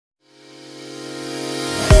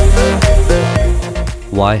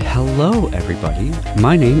Why, hello, everybody.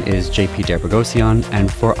 My name is JP Debragosian,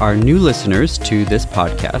 and for our new listeners to this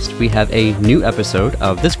podcast, we have a new episode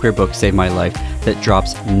of This Queer Book Saved My Life that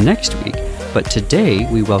drops next week. But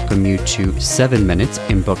today, we welcome you to 7 Minutes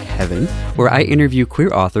in Book Heaven, where I interview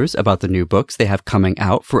queer authors about the new books they have coming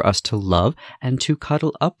out for us to love and to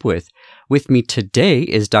cuddle up with. With me today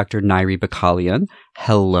is Dr. Nyri Bakkalian.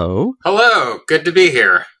 Hello. Hello. Good to be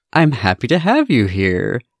here. I'm happy to have you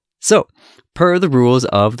here. So, per the rules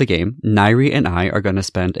of the game, Nyri and I are going to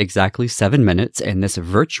spend exactly 7 minutes in this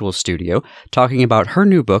virtual studio talking about her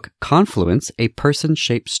new book, Confluence, A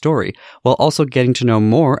Person-Shaped Story, while also getting to know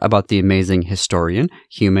more about the amazing historian,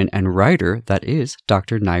 human, and writer that is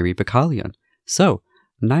Dr. Nyri Bakkalian. So,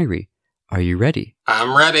 Nyri, are you ready?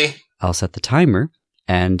 I'm ready. I'll set the timer,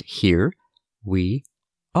 and here we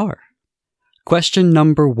are. Question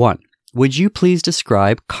number 1. Would you please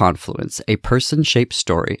describe Confluence, a person-shaped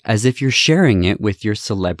story, as if you're sharing it with your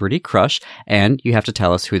celebrity crush, and you have to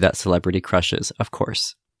tell us who that celebrity crush is, of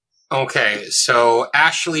course. Okay, so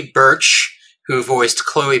Ashley Birch, who voiced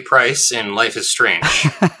Chloe Price in Life is Strange.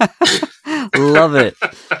 Love it.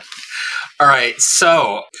 All right,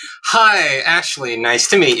 so, hi, Ashley, nice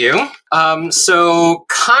to meet you. So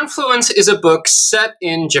Confluence is a book set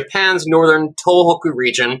in Japan's northern Tohoku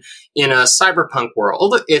region in a cyberpunk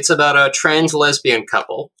world. It's about a trans lesbian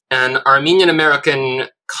couple, an Armenian-American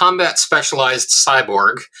combat-specialized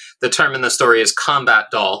cyborg. The term in the story is combat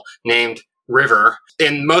doll, named River.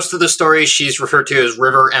 In most of the story, she's referred to as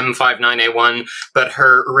River M59A1, but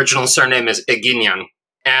her original surname is Eginyan.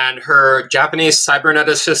 And her Japanese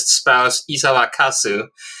cyberneticist spouse, Isawa Kasu,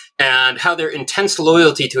 and how their intense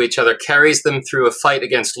loyalty to each other carries them through a fight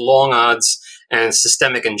against long odds and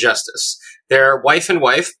systemic injustice. They're wife and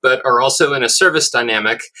wife, but are also in a service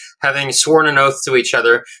dynamic, having sworn an oath to each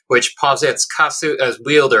other, which posits Kasu as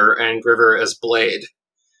wielder and River as blade.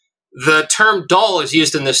 The term doll is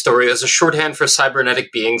used in this story as a shorthand for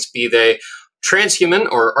cybernetic beings, be they transhuman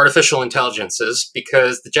or artificial intelligences,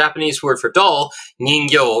 because the Japanese word for doll,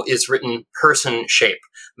 ningyo, is written person shape.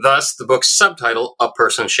 Thus, the book's subtitle, A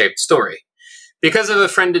Person-Shaped Story. Because of a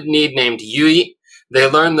friend in need named Yui, they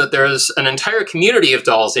learn that there is an entire community of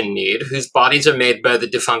dolls in need whose bodies are made by the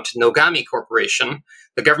defunct Nogami Corporation.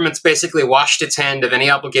 The government's basically washed its hand of any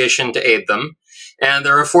obligation to aid them, and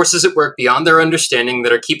there are forces at work beyond their understanding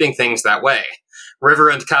that are keeping things that way. River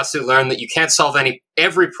and Kasu learn that you can't solve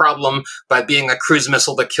every problem by being a cruise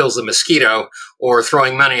missile that kills a mosquito or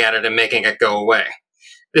throwing money at it and making it go away.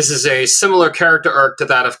 This is a similar character arc to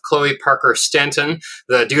that of Chloe Parker Stanton,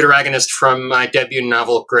 the deuteragonist from my debut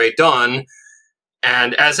novel, Grey Dawn.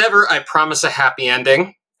 And as ever, I promise a happy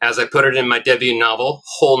ending, as I put it in my debut novel,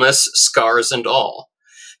 Wholeness, Scars, and All.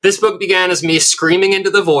 This book began as me screaming into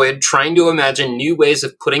the void, trying to imagine new ways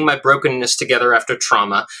of putting my brokenness together after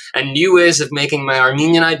trauma, and new ways of making my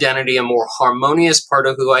Armenian identity a more harmonious part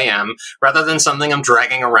of who I am, rather than something I'm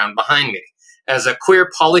dragging around behind me. As a queer,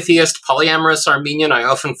 polytheist, polyamorous Armenian, I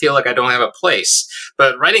often feel like I don't have a place.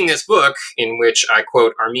 But writing this book, in which I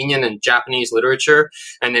quote Armenian and Japanese literature,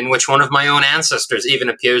 and in which one of my own ancestors even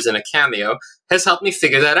appears in a cameo, has helped me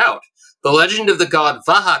figure that out. The legend of the god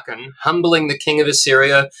Vahakan, humbling the king of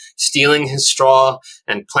Assyria, stealing his straw,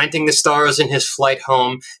 and planting the stars in his flight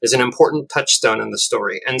home, is an important touchstone in the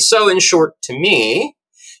story. And so, in short, to me,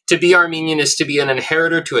 to be Armenian is to be an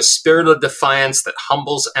inheritor to a spirit of defiance that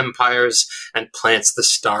humbles empires and plants the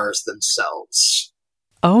stars themselves.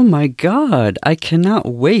 Oh my god, I cannot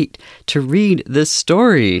wait to read this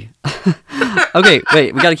story. Okay,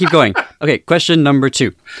 wait, we gotta keep going. Okay, question number 2.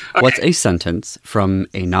 Okay. What's a sentence from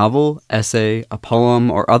a novel, essay, a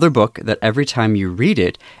poem, or other book that every time you read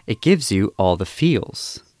it, it gives you all the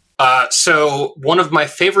feels? So one of my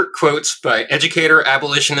favorite quotes by educator,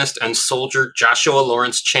 abolitionist, and soldier Joshua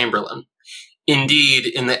Lawrence Chamberlain. Indeed,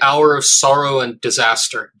 in the hour of sorrow and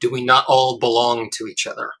disaster, do we not all belong to each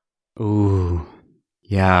other? Ooh,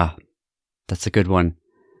 yeah, that's a good one.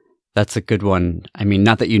 That's a good one. I mean,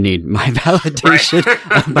 not that you need my validation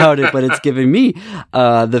about it, but it's giving me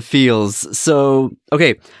the feels. So,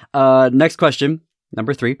 okay, next question,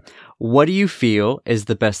 number 3. What do you feel is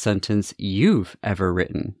the best sentence you've ever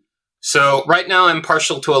written? So right now I'm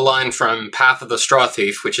partial to a line from Path of the Straw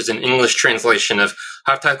Thief, which is an English translation of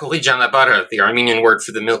Hartakuri Janabara, the Armenian word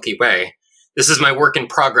for the Milky Way. This is my work in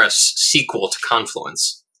progress sequel to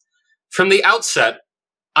Confluence. From the outset,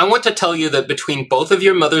 I want to tell you that between both of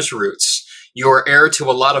your mother's roots, you are heir to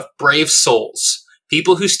a lot of brave souls,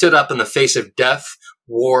 people who stood up in the face of death,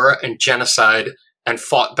 war, and genocide, and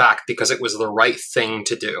fought back because it was the right thing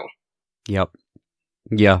to do. Yep.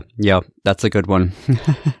 Yeah, that's a good one.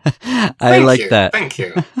 I like that. Thank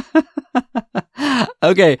you.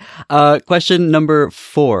 Okay, question number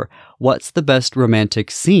 4. What's the best romantic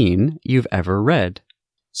scene you've ever read?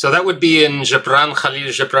 So that would be in Gibran Khalil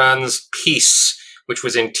Gibran's piece, which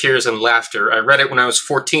was in Tears and Laughter. I read it when I was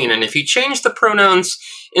 14, and if you change the pronouns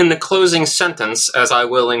in the closing sentence, as I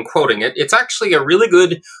will in quoting it, it's actually a really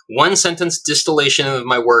good one-sentence distillation of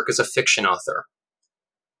my work as a fiction author.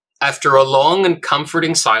 After a long and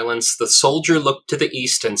comforting silence, the soldier looked to the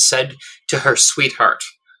east and said to her sweetheart,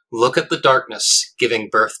 "Look at the darkness giving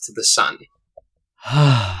birth to the sun."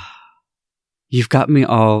 You've got me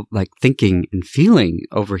all, thinking and feeling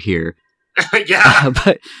over here. Yeah.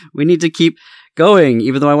 But we need to keep going,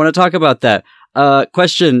 even though I want to talk about that.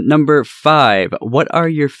 Question number 5. What are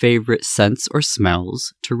your favorite scents or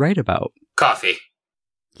smells to write about? Coffee.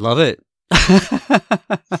 Love it.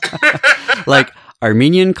 Like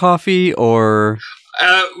Armenian coffee or...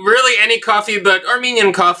 Really any coffee, but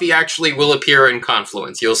Armenian coffee actually will appear in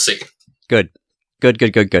Confluence. You'll see. Good.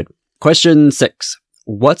 Question 6.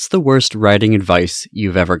 What's the worst writing advice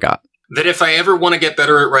you've ever got? That if I ever want to get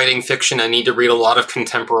better at writing fiction, I need to read a lot of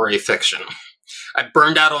contemporary fiction. I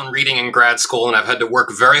burned out on reading in grad school, and I've had to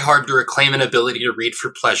work very hard to reclaim an ability to read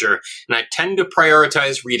for pleasure, and I tend to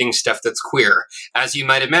prioritize reading stuff that's queer. As you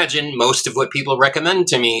might imagine, most of what people recommend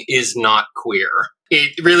to me is not queer.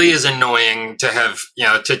 It really is annoying to have,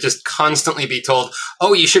 to just constantly be told,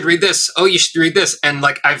 "Oh, you should read this. Oh, you should read this." And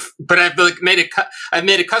I've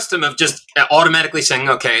made a custom of just automatically saying,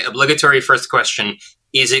 "Okay, obligatory first question,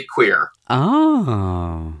 is it queer?"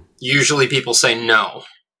 Oh. Usually people say no,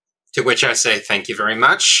 to which I say, "Thank you very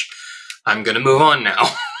much. I'm going to move on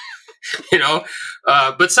now."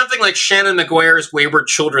 But something like Shannon McGuire's Wayward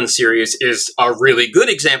Children series is a really good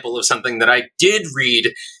example of something that I did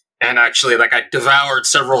read. And actually, I devoured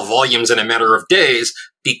several volumes in a matter of days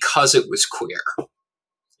because it was queer.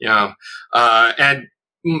 And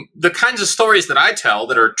the kinds of stories that I tell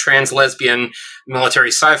that are trans-lesbian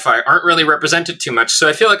military sci-fi aren't really represented too much. So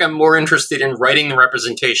I feel like I'm more interested in writing the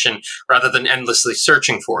representation rather than endlessly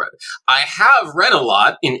searching for it. I have read a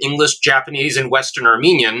lot in English, Japanese, and Western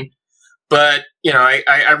Armenian, but,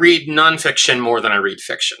 I read nonfiction more than I read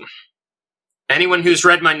fiction. Anyone who's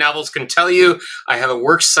read my novels can tell you I have a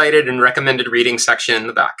works cited and recommended reading section in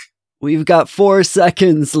the back. We've got 4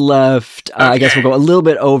 seconds left. Okay. I guess we'll go a little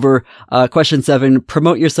bit over. Question 7,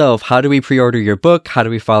 promote yourself. How do we pre-order your book? How do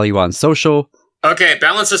we follow you on social? Okay,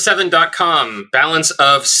 balanceof7.com. Balance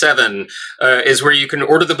of 7 is where you can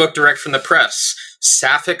order the book direct from the press.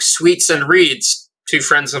 Sapphic Sweets and Reads, 2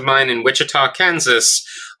 friends of mine in Wichita, Kansas,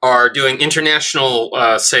 are doing international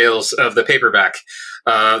sales of the paperback.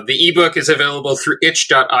 The ebook is available through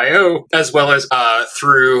itch.io as well as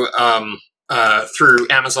through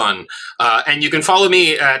Amazon. And you can follow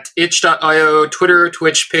me at itch.io, Twitter,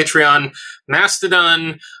 Twitch, Patreon,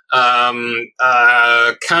 Mastodon,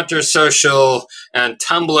 Counter Social, and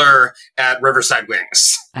Tumblr at Riverside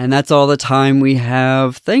Wings. And that's all the time we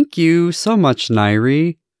have. Thank you so much,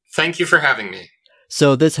 Nyri. Thank you for having me.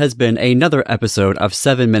 So this has been another episode of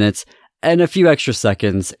 7 Minutes and a few extra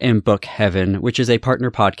seconds in Book Heaven, which is a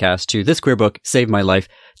partner podcast to This Queer Book Saved My Life.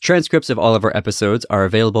 Transcripts of all of our episodes are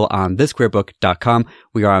available on thisqueerbook.com.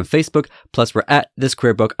 We are on Facebook, plus we're at This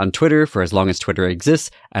Queer Book on Twitter for as long as Twitter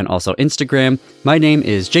exists, and also Instagram. My name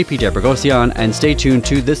is JP Debrogosian, and stay tuned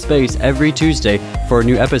to this space every Tuesday for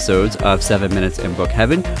new episodes of 7 Minutes in Book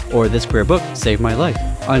Heaven or This Queer Book Saved My Life.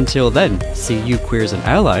 Until then, see you queers and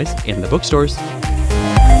allies in the bookstores.